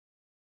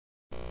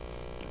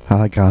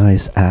Hi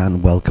guys,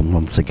 and welcome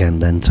once again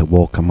then to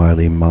Walk a Mile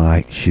in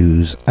My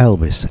Shoes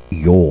Elvis,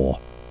 your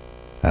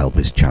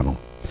Elvis channel.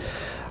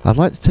 I'd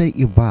like to take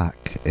you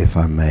back, if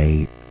I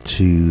may,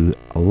 to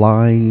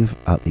live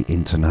at the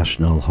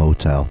International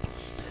Hotel,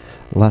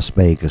 Las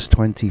Vegas,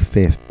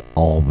 25th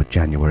of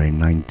January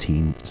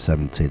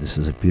 1970. This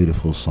is a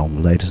beautiful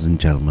song, ladies and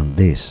gentlemen.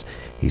 This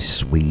is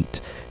Sweet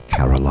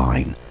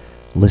Caroline.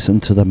 Listen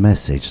to the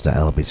message that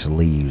Elvis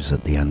leaves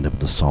at the end of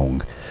the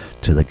song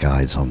to the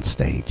guys on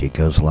stage. It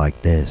goes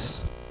like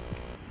this.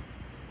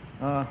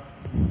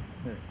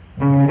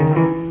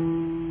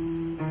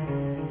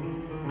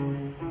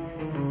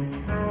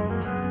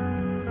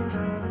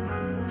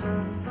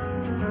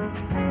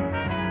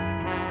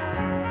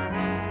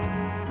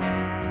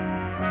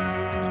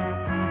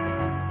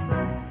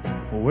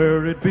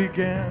 Where it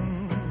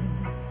began,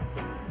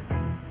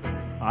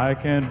 I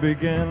can't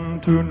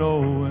begin to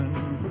knowing,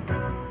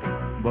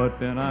 but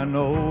then I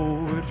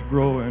know it's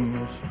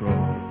growing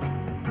strong.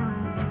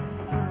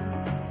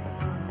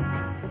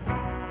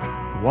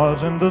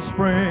 Was in the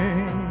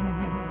spring,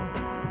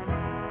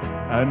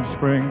 and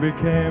spring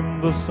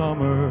became the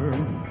summer.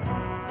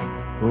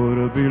 Who'd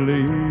have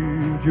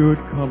believed you'd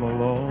come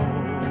along?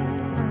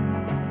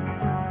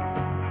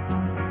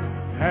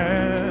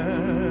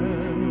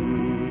 Hands,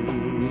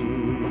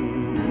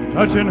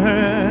 touching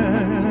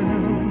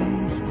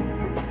hands,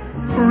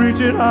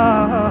 reaching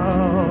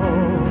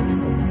out,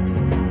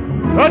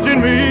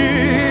 touching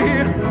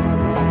me,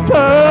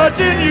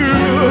 touching you.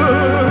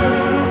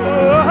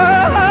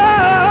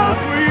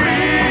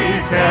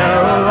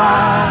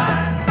 Caroline,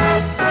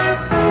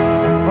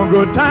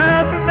 good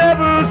times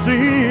never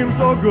seem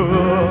so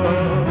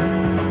good.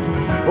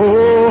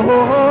 Oh,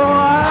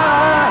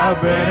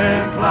 I've been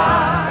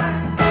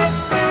inclined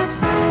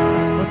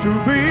to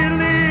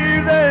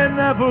believe they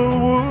never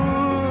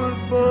would,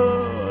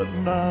 but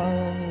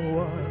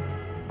now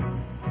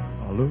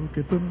I look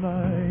at the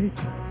night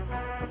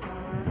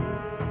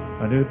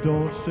and it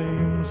don't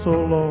seem so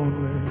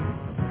lonely.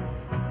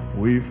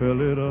 We fill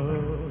it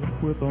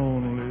up with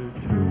only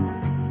two.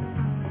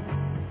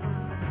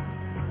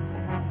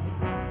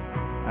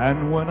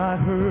 And when I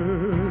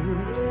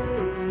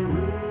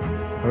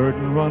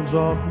hurtin' runs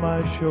off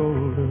my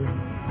shoulder,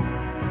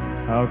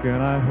 how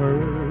can I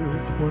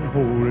hurt when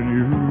holding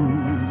you?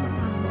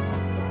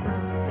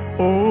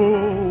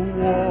 Oh,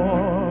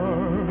 warm,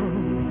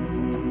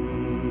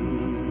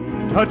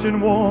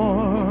 touching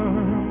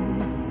warm,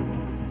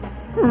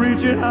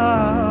 reaching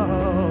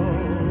out,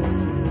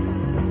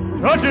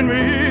 touching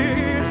me,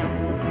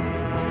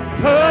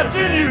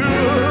 touching you.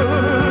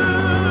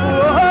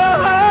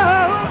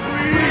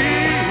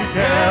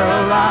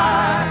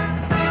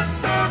 Caroline,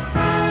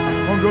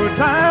 good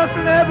times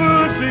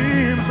never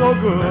seem so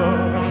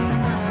good.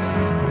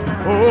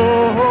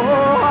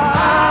 Oh,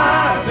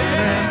 I've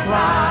been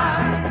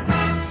inclined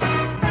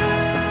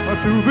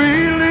to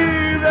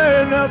believe they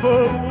never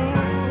would.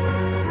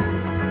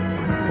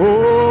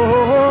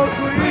 Oh,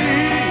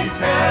 sweet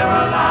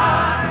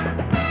Caroline,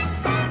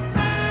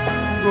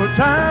 good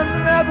times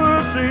never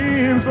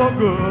seem so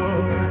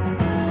good.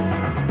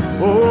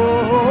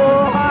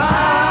 Oh,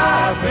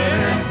 I've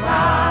been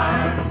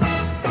inclined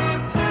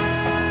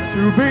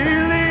to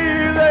believe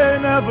they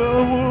never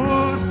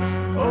would.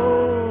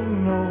 Oh,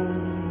 no,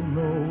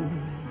 no.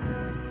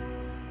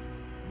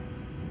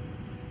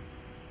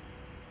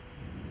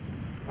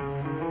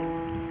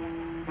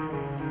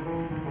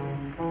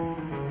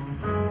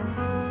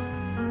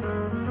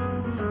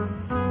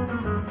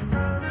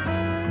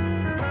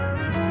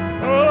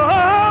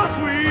 Oh,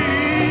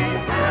 sweet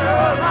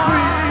Caroline.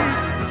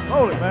 Sweet.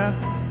 Hold it, man.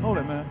 Hold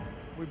it, man.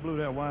 We blew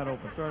that wide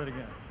open. Start it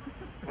again.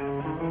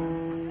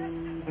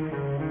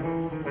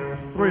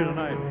 3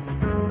 tonight.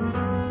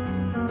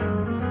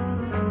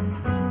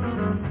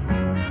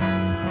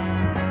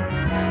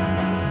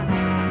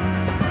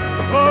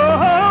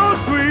 Oh,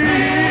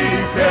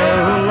 sweet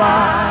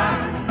Caroline,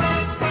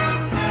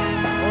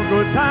 oh,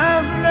 good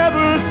times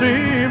never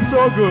seem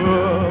so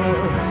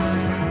good.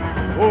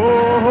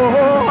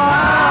 Oh,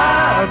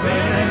 I've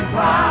been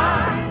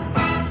inclined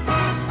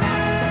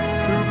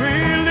to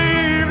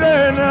believe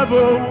they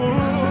never would.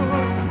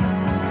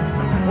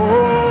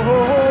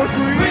 Oh,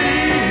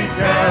 sweet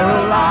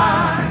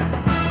Caroline,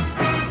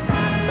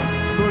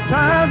 good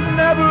times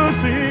never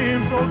seem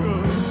so good.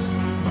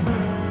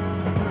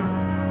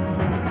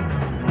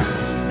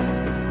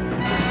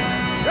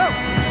 Go.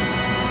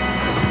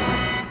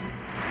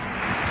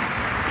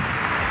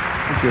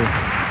 Thank you.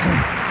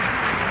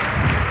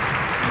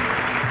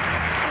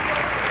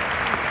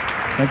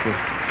 Thank you.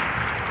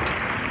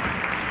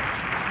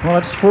 Well,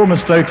 that's 4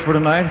 mistakes for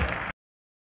tonight.